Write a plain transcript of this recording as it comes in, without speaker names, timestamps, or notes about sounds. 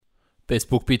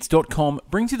BestBookBits.com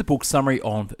brings you the book summary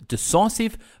of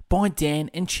Decisive by Dan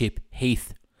and Chip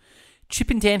Heath. Chip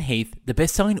and Dan Heath, the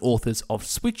best-selling authors of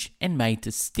Switch and Made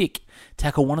to Stick,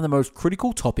 tackle one of the most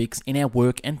critical topics in our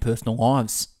work and personal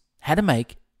lives: how to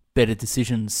make better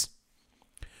decisions.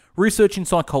 Research in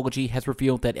psychology has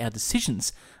revealed that our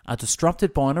decisions are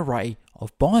disrupted by an array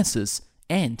of biases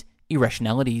and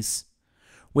irrationalities.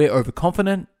 We're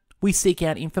overconfident, we seek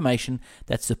out information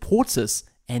that supports us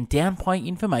and downplay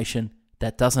information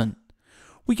that doesn't.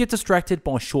 We get distracted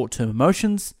by short-term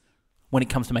emotions. When it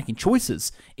comes to making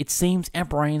choices, it seems our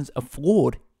brains are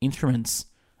flawed instruments.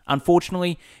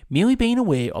 Unfortunately, merely being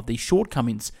aware of these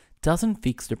shortcomings doesn't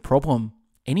fix the problem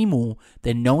any more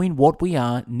than knowing what we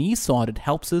are nearsighted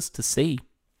helps us to see.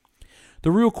 The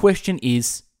real question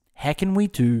is, how can we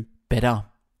do better?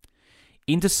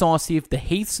 In Decisive, the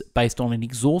Heaths, based on an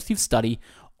exhaustive study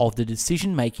of the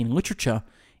decision-making literature,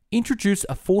 introduce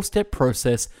a 4-step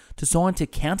process designed to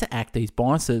counteract these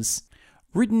biases.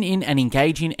 Written in an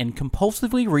engaging and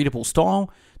compulsively readable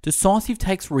style, Decisive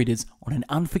takes readers on an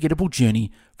unforgettable journey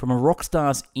from a rock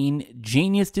star's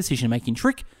ingenious decision-making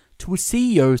trick to a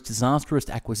CEO's disastrous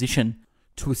acquisition,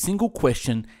 to a single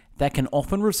question that can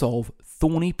often resolve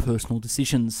thorny personal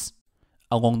decisions.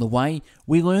 Along the way,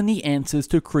 we learn the answers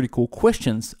to critical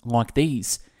questions like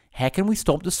these. How can we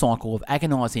stop the cycle of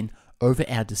agonizing over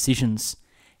our decisions?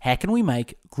 How can we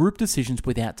make group decisions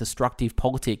without destructive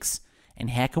politics? And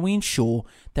how can we ensure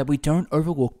that we don't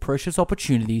overlook precious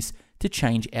opportunities to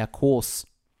change our course?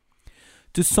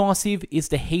 Decisive is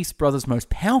the Heath brothers' most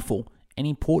powerful and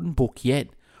important book yet,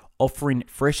 offering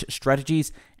fresh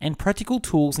strategies and practical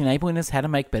tools enabling us how to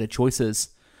make better choices,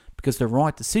 because the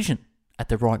right decision at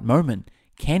the right moment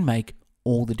can make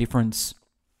all the difference.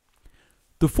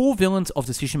 The 4 villains of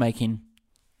decision making.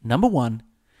 Number 1,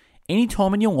 any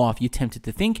time in your life you're tempted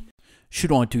to think,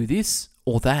 should I do this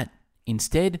or that?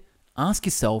 Instead, ask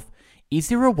yourself, is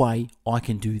there a way I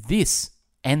can do this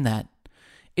and that?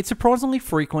 It's surprisingly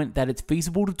frequent that it's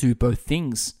feasible to do both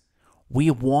things. We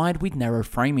are wired with narrow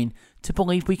framing to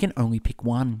believe we can only pick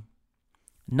one.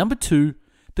 Number 2,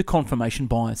 the confirmation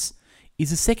bias, is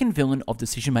the second villain of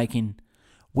decision making.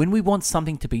 When we want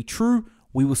something to be true,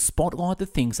 we will spotlight the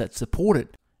things that support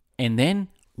it, and then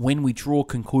when we draw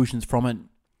conclusions from it.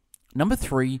 Number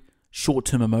 3,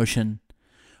 short-term emotion.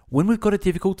 When we've got a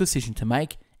difficult decision to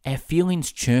make, our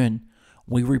feelings churn.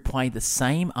 We replay the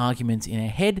same arguments in our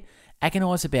head,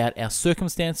 agonize about our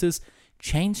circumstances,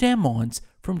 change our minds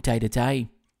from day to day.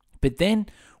 But then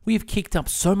we have kicked up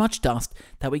so much dust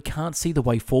that we can't see the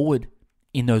way forward.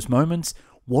 In those moments,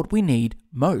 what we need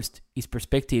most is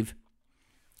perspective.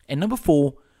 And number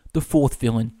 4, the fourth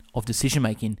villain of decision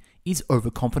making is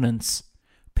overconfidence.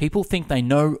 People think they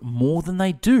know more than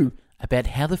they do about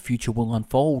how the future will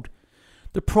unfold.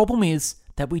 The problem is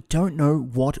that we don't know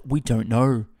what we don't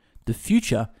know. The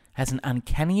future has an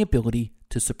uncanny ability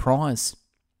to surprise.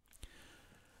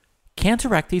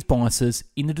 Counteract these biases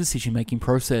in the decision-making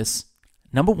process.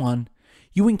 Number 1,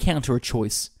 you encounter a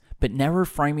choice, but narrow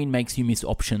framing makes you miss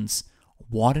options.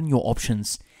 Widen your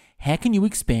options. How can you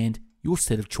expand your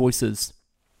set of choices?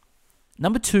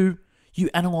 Number 2, you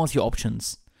analyze your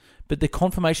options, but the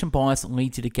confirmation bias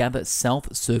leads you to gather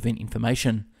self-serving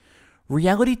information.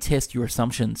 Reality test your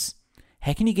assumptions.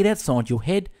 How can you get outside your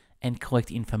head and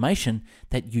collect information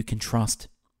that you can trust?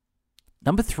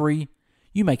 Number 3,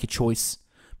 you make a choice,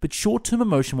 but short-term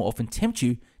emotion will often tempt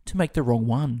you to make the wrong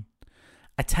one.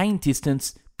 Attain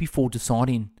distance before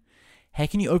deciding. How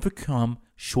can you overcome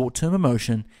short-term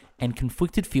emotion and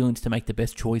conflicted feelings to make the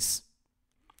best choice?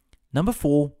 Number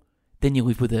 4, then you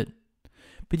live with it.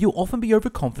 But you'll often be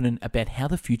overconfident about how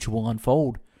the future will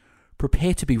unfold.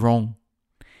 Prepare to be wrong.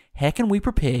 How can we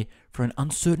prepare for an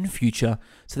uncertain future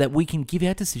so that we can give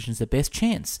our decisions the best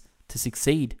chance to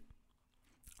succeed?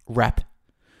 RAP.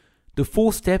 The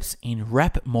 4 steps in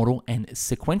RAP model and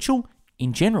sequential,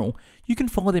 in general, you can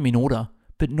follow them in order,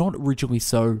 but not rigidly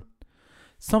so.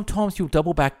 Sometimes you'll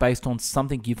double back based on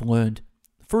something you've learned.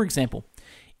 For example,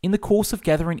 in the course of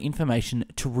gathering information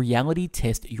to reality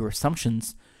test your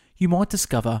assumptions, you might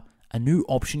discover a new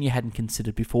option you hadn't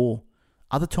considered before.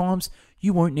 Other times,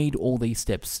 you won't need all these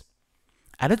steps.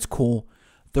 At its core,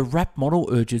 the RAP model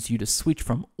urges you to switch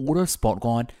from auto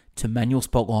spotlight to manual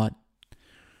spotlight.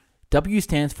 W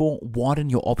stands for widen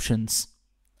your options.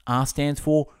 R stands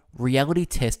for reality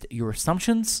test your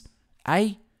assumptions.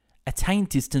 A, attain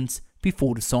distance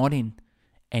before deciding.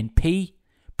 And P,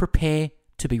 prepare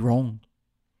to be wrong.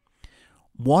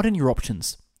 Widen your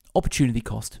options. Opportunity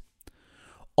cost.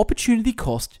 Opportunity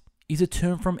cost is a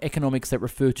term from economics that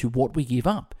refer to what we give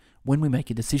up when we make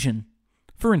a decision.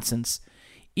 For instance,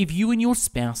 If you and your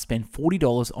spouse spend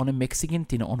 $40 on a Mexican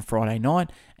dinner on Friday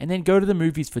night and then go to the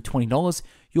movies for $20,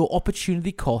 your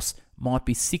opportunity cost might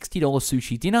be $60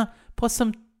 sushi dinner plus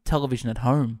some television at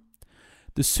home.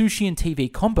 The sushi and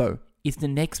TV combo is the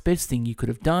next best thing you could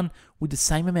have done with the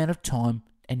same amount of time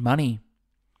and money.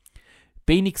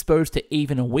 Being exposed to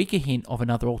even a weaker hint of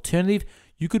another alternative,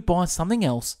 you could buy something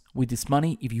else with this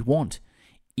money if you want,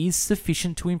 is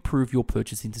sufficient to improve your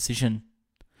purchasing decision.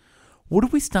 What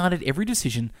if we started every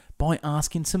decision by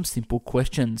asking some simple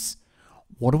questions?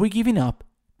 What are we giving up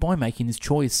by making this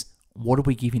choice? What are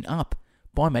we giving up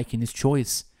by making this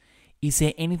choice? Is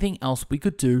there anything else we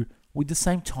could do with the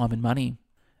same time and money?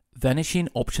 Vanishing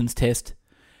options test.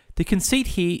 The conceit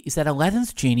here is that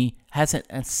Aladdin's genie has an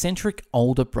eccentric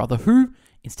older brother who,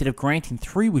 instead of granting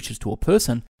 3 wishes to a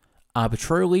person,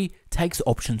 arbitrarily takes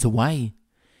options away.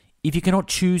 If you cannot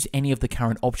choose any of the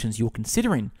current options you're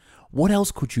considering, what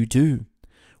else could you do?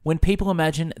 When people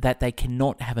imagine that they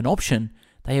cannot have an option,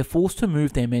 they are forced to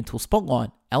move their mental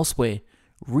spotlight elsewhere.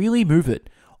 Really move it,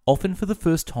 often for the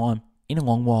first time in a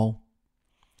long while.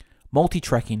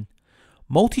 Multi-tracking.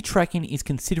 Multi-tracking is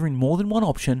considering more than one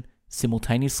option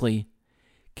simultaneously.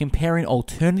 Comparing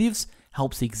alternatives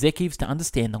helps executives to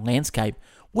understand the landscape,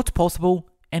 what's possible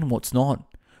and what's not,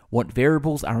 what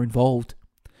variables are involved.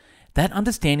 That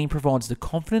understanding provides the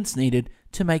confidence needed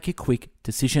to make a quick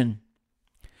decision.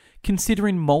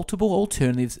 Considering multiple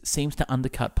alternatives seems to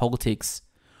undercut politics.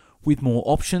 With more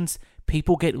options,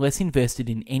 people get less invested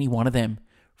in any one of them,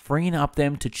 freeing up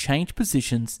them to change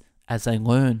positions as they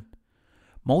learn.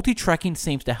 Multi-tracking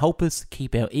seems to help us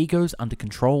keep our egos under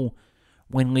control.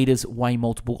 When leaders weigh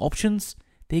multiple options,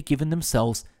 they're given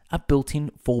themselves a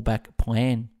built-in fallback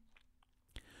plan.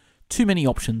 Too many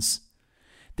options.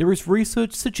 There is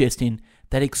research suggesting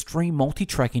that extreme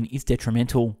multi-tracking is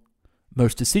detrimental.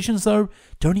 Most decisions, though,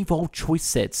 don't involve choice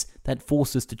sets that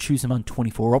force us to choose among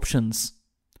 24 options.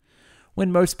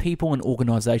 When most people and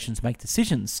organizations make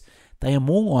decisions, they are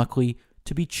more likely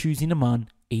to be choosing among,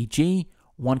 e.g.,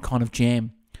 one kind of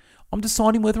jam. I'm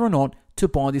deciding whether or not to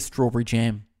buy this strawberry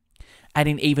jam.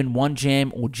 Adding even one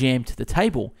jam or jam to the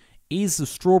table is the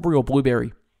strawberry or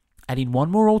blueberry. Adding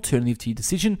one more alternative to your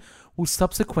decision will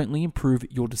subsequently improve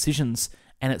your decisions,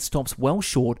 and it stops well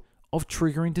short of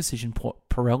triggering decision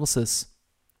paralysis.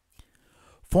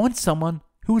 Find someone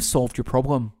who has solved your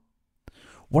problem.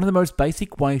 One of the most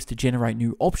basic ways to generate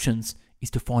new options is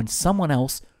to find someone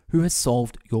else who has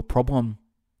solved your problem.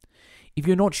 If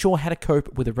you're not sure how to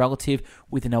cope with a relative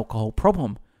with an alcohol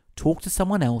problem, talk to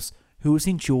someone else who has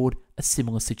endured a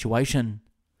similar situation.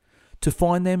 To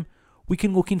find them, we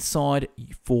can look inside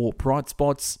for bright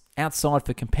spots, outside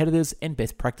for competitors and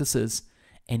best practices,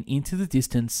 and into the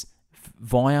distance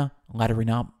via laddering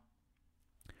up.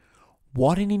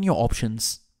 Widening your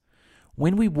options.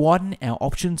 When we widen our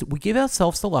options, we give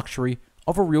ourselves the luxury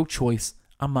of a real choice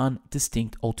among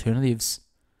distinct alternatives.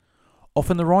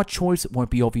 Often the right choice won't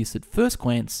be obvious at first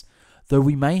glance, though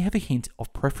we may have a hint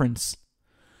of preference.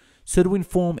 So to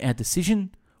inform our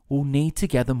decision, we'll need to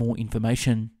gather more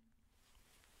information.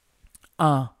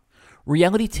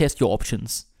 Reality test your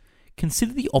options.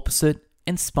 Consider the opposite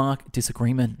and spark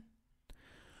disagreement.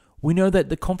 We know that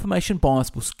the confirmation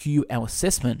bias will skew our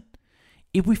assessment.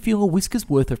 If we feel a whisker's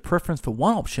worth of preference for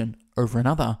one option over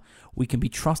another, we can be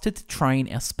trusted to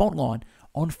train our spotlight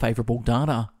on favourable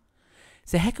data.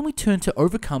 So how can we turn to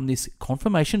overcome this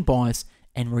confirmation bias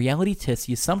and reality test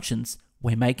the assumptions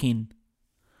we're making?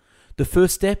 The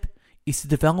first step is to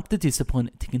develop the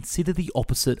discipline to consider the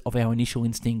opposite of our initial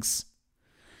instincts.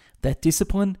 That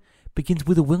discipline begins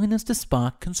with a willingness to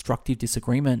spark constructive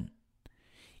disagreement.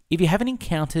 If you haven't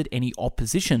encountered any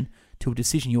opposition to a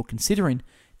decision you're considering,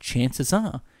 chances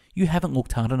are you haven't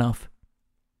looked hard enough.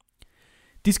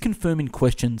 Disconfirming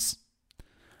questions.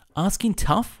 Asking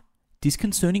tough,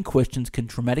 disconcerting questions can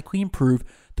dramatically improve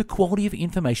the quality of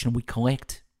information we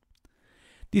collect.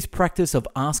 This practice of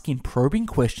asking probing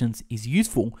questions is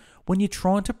useful when you're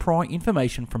trying to pry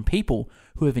information from people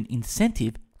who have an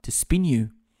incentive to spin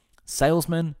you.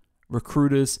 Salesmen,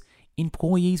 recruiters,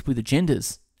 employees with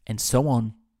agendas, and so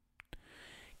on.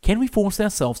 Can we force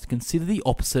ourselves to consider the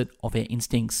opposite of our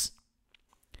instincts?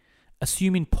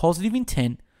 Assuming positive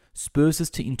intent spurs us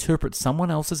to interpret someone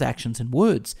else's actions and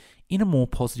words in a more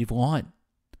positive light.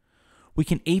 We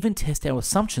can even test our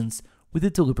assumptions with a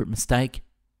deliberate mistake.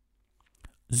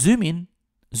 Zoom in,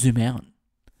 zoom out.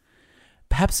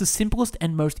 Perhaps the simplest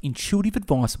and most intuitive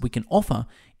advice we can offer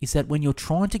is that when you're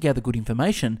trying to gather good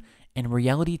information and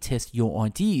reality test your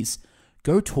ideas,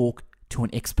 go talk to an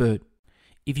expert.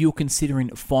 If you're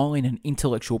considering filing an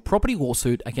intellectual property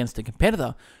lawsuit against a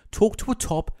competitor, talk to a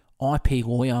top IP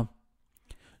lawyer.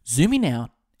 Zooming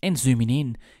out and zooming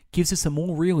in gives us a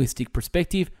more realistic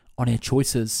perspective on our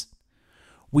choices.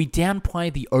 We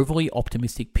downplay the overly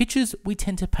optimistic pictures we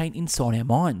tend to paint inside our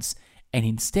minds and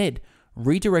instead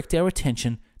redirect our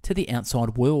attention to the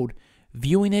outside world,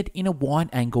 viewing it in a wide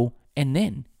angle and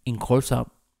then in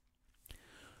close-up.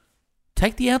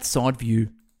 Take the outside view,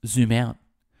 zoom out.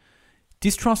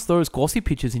 Distrust those glossy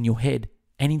pictures in your head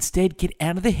and instead get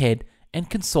out of the head and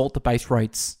consult the base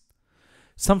rates.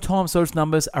 Sometimes those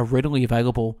numbers are readily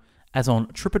available, as on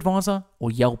TripAdvisor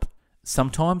or Yelp.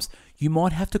 Sometimes you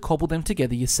might have to cobble them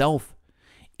together yourself.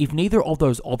 If neither of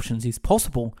those options is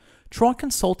possible, try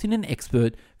consulting an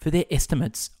expert for their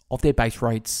estimates of their base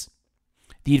rates.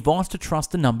 The advice to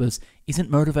trust the numbers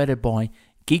isn't motivated by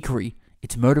geekery,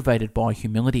 it's motivated by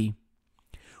humility.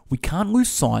 We can't lose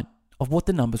sight of what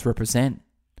the numbers represent.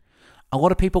 A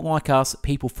lot of people like us,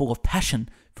 people full of passion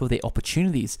for their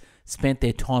opportunities, spent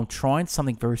their time trying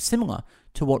something very similar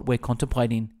to what we're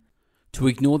contemplating. To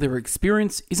ignore their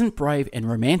experience isn't brave and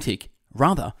romantic,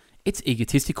 rather, it's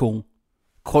egotistical.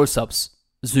 Close-ups,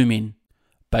 zoom in.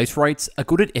 Base rates are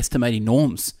good at estimating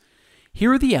norms.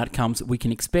 Here are the outcomes we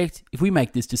can expect if we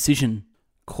make this decision.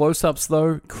 Close-ups,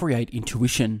 though, create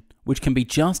intuition, which can be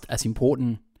just as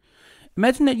important.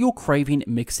 Imagine that you're craving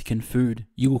Mexican food.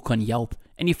 You look on Yelp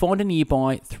and you find a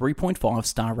nearby 3.5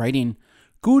 star rating.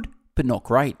 Good, but not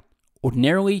great.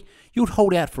 Ordinarily, you'd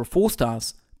hold out for 4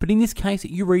 stars, but in this case,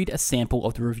 you read a sample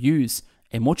of the reviews,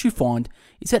 and what you find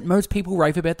is that most people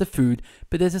rave about the food,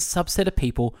 but there's a subset of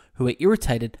people who are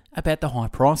irritated about the high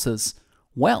prices.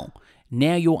 Well,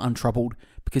 now you're untroubled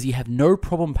because you have no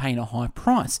problem paying a high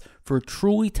price for a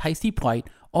truly tasty plate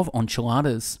of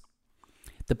enchiladas.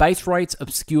 The base rates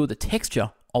obscure the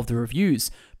texture of the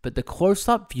reviews, but the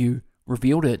close-up view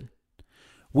revealed it.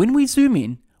 When we zoom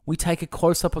in, we take a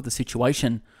close-up of the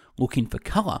situation, looking for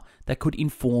colour that could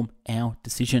inform our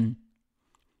decision.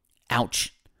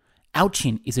 Ouch.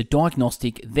 Ouching is a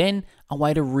diagnostic, then a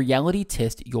way to reality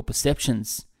test your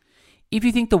perceptions. If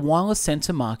you think the wireless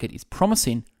sensor market is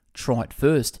promising, try it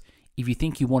first. If you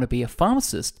think you want to be a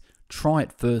pharmacist, try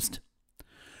it first.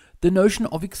 The notion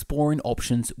of exploring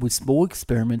options with small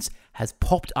experiments has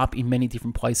popped up in many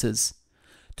different places.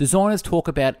 Designers talk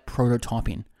about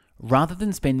prototyping. Rather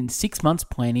than spending 6 months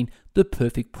planning the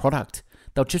perfect product,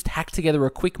 they'll just hack together a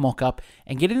quick mock-up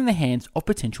and get it in the hands of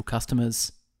potential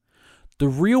customers. The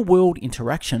real-world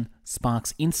interaction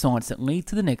sparks insights that lead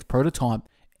to the next prototype,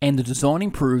 and the design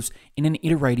improves in an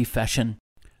iterative fashion.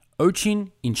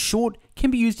 Ouching, in short,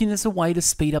 can be used as a way to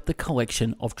speed up the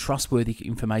collection of trustworthy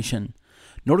information,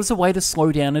 not as a way to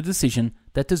slow down a decision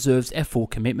that deserves our full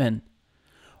commitment.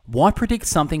 Why predict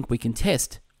something we can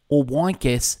test, or why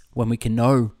guess when we can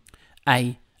know?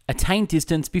 A. Attain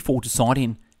distance before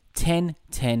deciding. 10,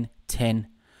 10, 10.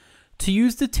 To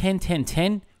use the 10, 10,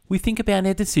 10, we think about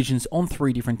our decisions on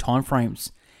 3 different time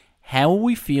frames. How will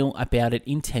we feel about it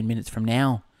in 10 minutes from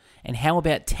now? And how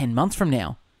about 10 months from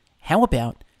now? How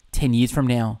about 10 years from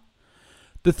now?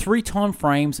 The 3 time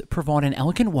frames provide an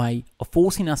elegant way of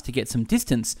forcing us to get some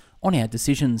distance on our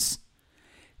decisions.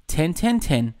 10, 10,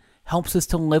 10 helps us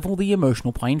to level the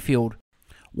emotional playing field.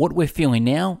 What we're feeling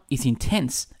now is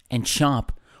intense and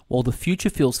sharp, while the future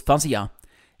feels fuzzier.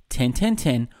 10, 10,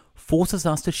 10 forces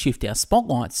us to shift our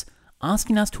spotlights,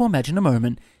 asking us to imagine a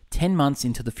moment 10 months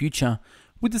into the future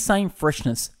with the same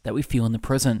freshness that we feel in the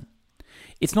present.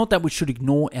 It's not that we should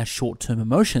ignore our short-term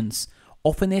emotions.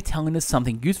 Often they're telling us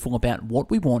something useful about what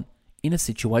we want in a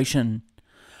situation.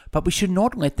 But we should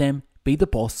not let them be the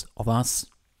boss of us.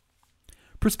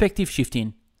 Perspective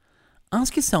shifting.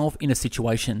 Ask yourself in a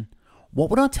situation, what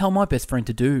would I tell my best friend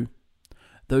to do?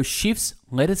 Those shifts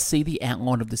let us see the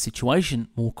outline of the situation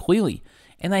more clearly,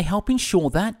 and they help ensure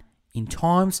that, in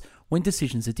times when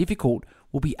decisions are difficult,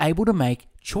 we'll be able to make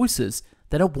choices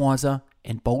that are wiser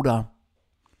and bolder.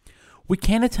 We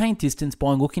can attain distance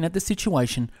by looking at the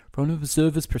situation from an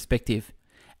observer's perspective.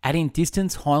 Adding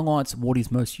distance highlights what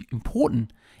is most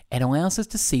important and allows us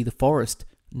to see the forest,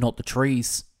 not the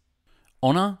trees.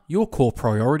 Honour your core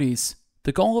priorities.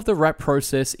 The goal of the RAP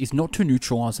process is not to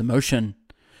neutralise emotion.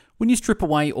 When you strip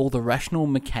away all the rational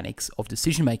mechanics of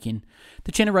decision making,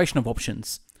 the generation of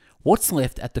options, what's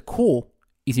left at the core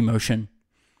is emotion.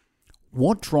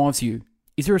 What drives you?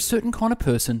 Is there a certain kind of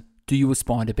person do you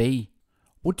aspire to be?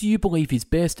 What do you believe is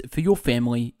best for your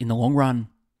family in the long run?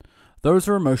 Those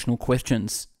are emotional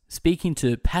questions, speaking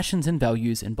to passions and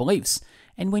values and beliefs,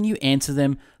 and when you answer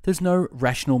them, there's no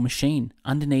rational machine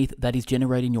underneath that is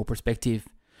generating your perspective.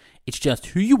 It's just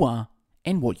who you are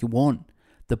and what you want.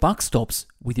 The buck stops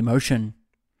with emotion.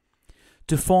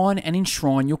 Define and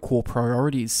enshrine your core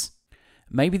priorities.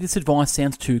 Maybe this advice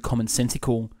sounds too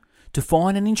commonsensical.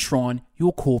 Define and enshrine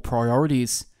your core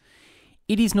priorities.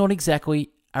 It is not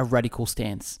exactly a radical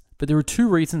stance, but there are two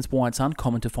reasons why it's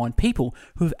uncommon to find people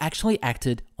who have actually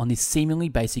acted on this seemingly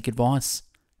basic advice.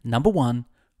 Number one,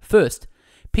 first,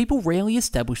 people rarely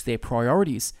establish their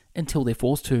priorities until they're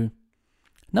forced to.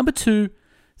 Number two,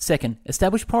 second,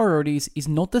 established priorities is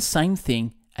not the same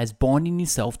thing as binding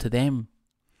yourself to them.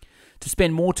 To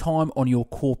spend more time on your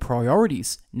core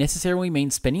priorities necessarily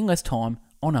means spending less time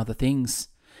on other things.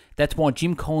 That's why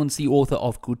Jim Collins, the author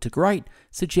of Good to Great,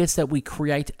 suggests that we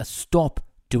create a stop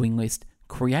doing list.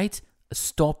 Create a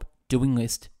stop doing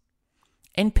list.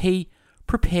 And P,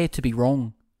 prepare to be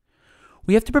wrong.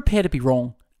 We have to prepare to be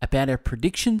wrong about our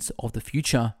predictions of the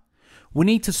future. We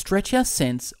need to stretch our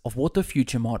sense of what the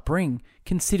future might bring,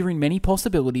 considering many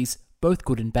possibilities, both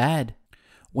good and bad.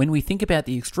 When we think about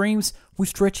the extremes, we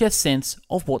stretch our sense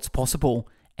of what's possible,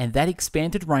 and that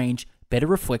expanded range better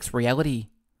reflects reality.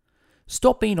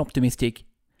 Stop being optimistic.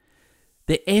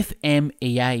 The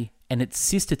FMEA and its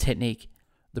sister technique,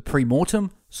 the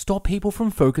pre-mortem, stop people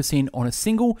from focusing on a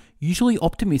single, usually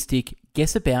optimistic,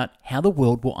 guess about how the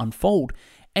world will unfold,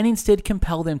 and instead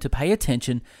compel them to pay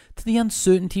attention to the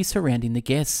uncertainty surrounding the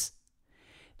guess.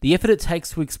 The effort it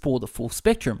takes to explore the full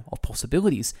spectrum of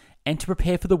possibilities and to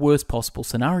prepare for the worst possible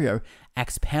scenario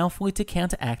acts powerfully to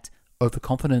counteract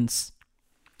overconfidence.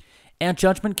 Our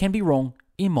judgment can be wrong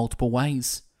in multiple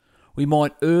ways. We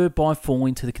might err by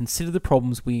falling to consider the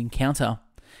problems we encounter,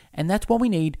 and that's why we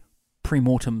need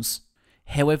pre-mortems.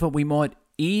 However, we might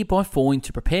err by falling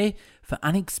to prepare for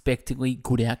unexpectedly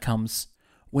good outcomes.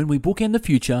 When we bookend the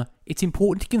future, it's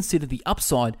important to consider the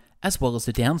upside as well as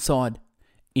the downside.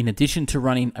 In addition to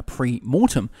running a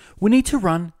pre-mortem, we need to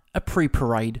run a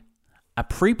pre-parade. A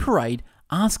pre-parade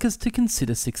asks us to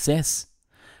consider success.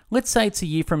 Let's say it's a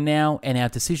year from now and our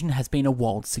decision has been a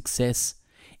wild success.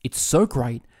 It's so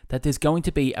great that there's going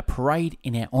to be a parade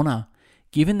in our honour.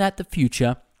 Given that the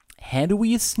future, how do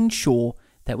we ensure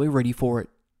that we're ready for it?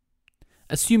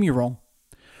 Assume you're wrong.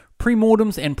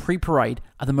 Pre-mortems and pre-parade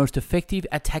are the most effective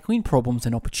at tackling problems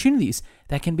and opportunities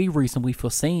that can be reasonably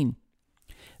foreseen.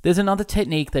 There's another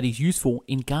technique that is useful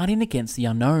in guarding against the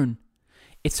unknown.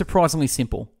 It's surprisingly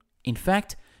simple. In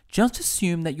fact, just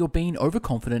assume that you're being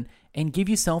overconfident and give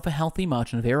yourself a healthy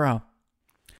margin of error.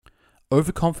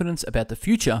 Overconfidence about the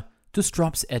future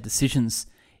disrupts our decisions.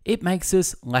 It makes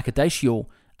us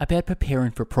lackadaisical about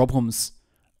preparing for problems.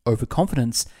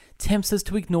 Overconfidence tempts us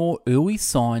to ignore early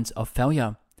signs of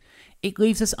failure. It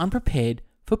leaves us unprepared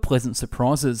for pleasant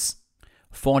surprises.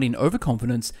 Fighting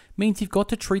overconfidence means you've got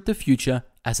to treat the future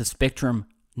as a spectrum,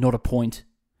 not a point.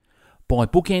 By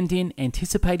bookending,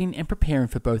 anticipating, and preparing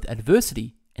for both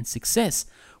adversity and success,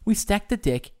 we stack the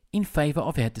deck in favour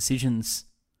of our decisions.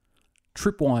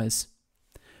 Tripwires.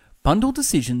 Bundle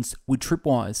decisions with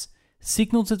tripwires,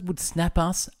 signals that would snap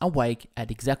us awake at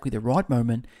exactly the right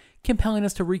moment, compelling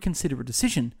us to reconsider a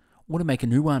decision or to make a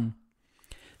new one.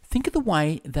 Think of the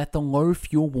way that the low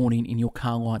fuel warning in your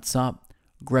car lights up,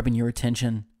 grabbing your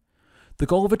attention. The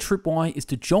goal of a tripwire is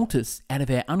to jolt us out of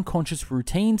our unconscious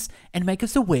routines and make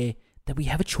us aware that we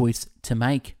have a choice to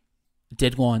make.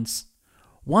 Deadlines.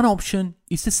 One option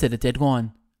is to set a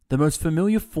deadline, the most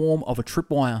familiar form of a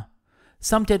tripwire.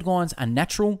 Some deadlines are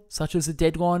natural, such as a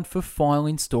deadline for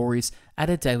filing stories at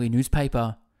a daily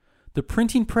newspaper. The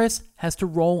printing press has to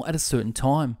roll at a certain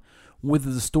time,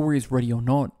 whether the story is ready or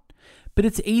not. But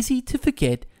it's easy to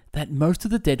forget that most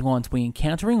of the deadlines we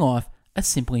encounter in life are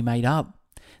simply made up.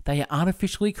 They are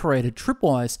artificially created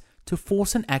tripwires to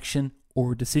force an action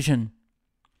or a decision.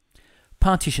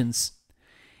 Partitions.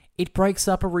 It breaks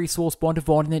up a resource by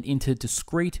dividing it into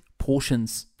discrete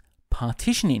portions.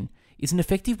 Partitioning is an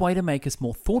effective way to make us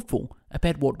more thoughtful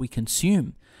about what we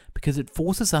consume, because it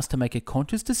forces us to make a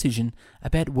conscious decision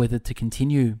about whether to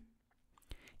continue.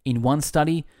 In one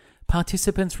study,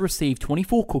 participants received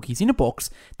 24 cookies in a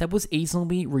box that was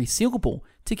easily resealable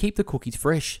to keep the cookies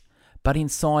fresh, but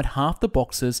inside half the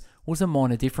boxes was a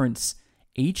minor difference.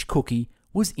 Each cookie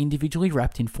was individually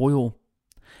wrapped in foil.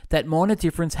 That minor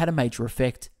difference had a major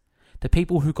effect. The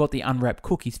people who got the unwrapped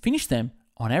cookies finished them,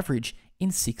 on average,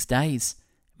 in 6 days.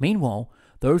 Meanwhile,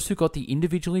 those who got the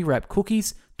individually wrapped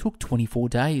cookies took 24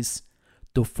 days.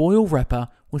 The foil wrapper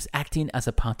was acting as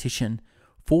a partition,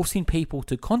 forcing people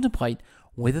to contemplate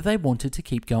whether they wanted to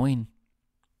keep going.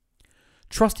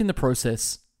 Trust in the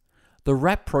process. The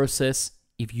wrap process,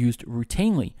 if used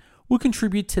routinely, will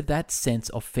contribute to that sense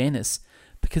of fairness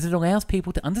because it allows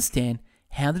people to understand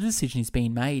how the decision is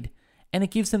being made, and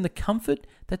it gives them the comfort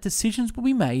that decisions will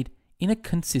be made in a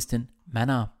consistent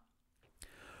manner.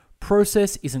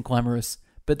 Process isn't glamorous,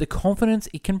 but the confidence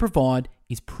it can provide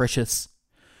is precious.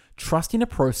 trusting a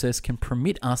process can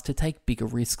permit us to take bigger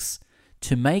risks,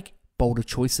 to make bolder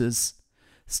choices.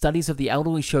 Studies of the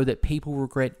elderly show that people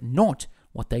regret not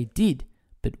what they did,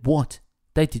 but what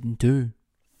they didn't do.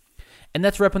 And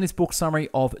that's a wrap on this book summary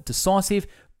of Decisive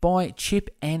by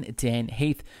Chip and Dan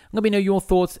Heath. Let me know your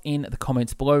thoughts in the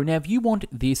comments below. Now, if you want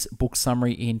this book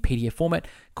summary in PDF format,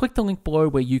 click the link below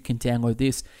where you can download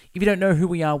this. If you don't know who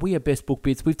we are Best Book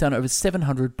Bits. We've done over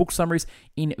 700 book summaries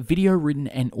in video, written,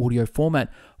 and audio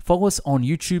format. Follow us on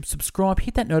YouTube, subscribe,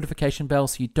 hit that notification bell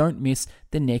so you don't miss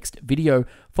the next video.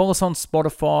 Follow us on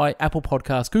Spotify, Apple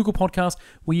Podcasts, Google Podcasts,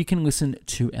 where you can listen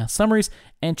to our summaries,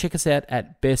 and check us out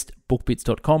at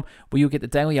bestbookbits.com, where you'll get the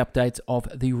daily updates of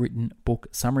the written book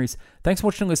summaries. Thanks for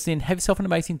watching and listening. Have yourself an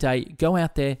amazing day. Go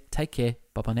out there. Take care.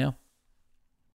 Bye-bye now.